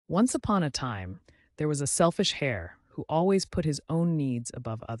Once upon a time, there was a selfish hare who always put his own needs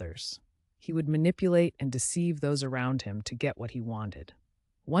above others. He would manipulate and deceive those around him to get what he wanted.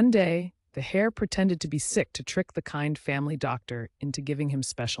 One day, the hare pretended to be sick to trick the kind family doctor into giving him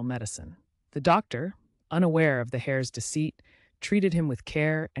special medicine. The doctor, unaware of the hare's deceit, treated him with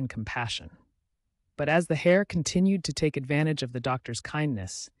care and compassion. But as the hare continued to take advantage of the doctor's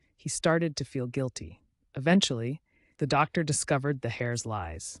kindness, he started to feel guilty. Eventually, the doctor discovered the hare's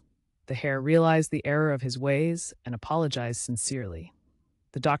lies. The hare realized the error of his ways and apologized sincerely.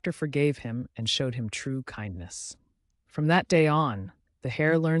 The doctor forgave him and showed him true kindness. From that day on, the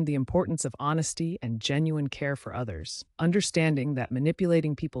hare learned the importance of honesty and genuine care for others, understanding that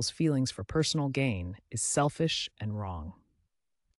manipulating people's feelings for personal gain is selfish and wrong.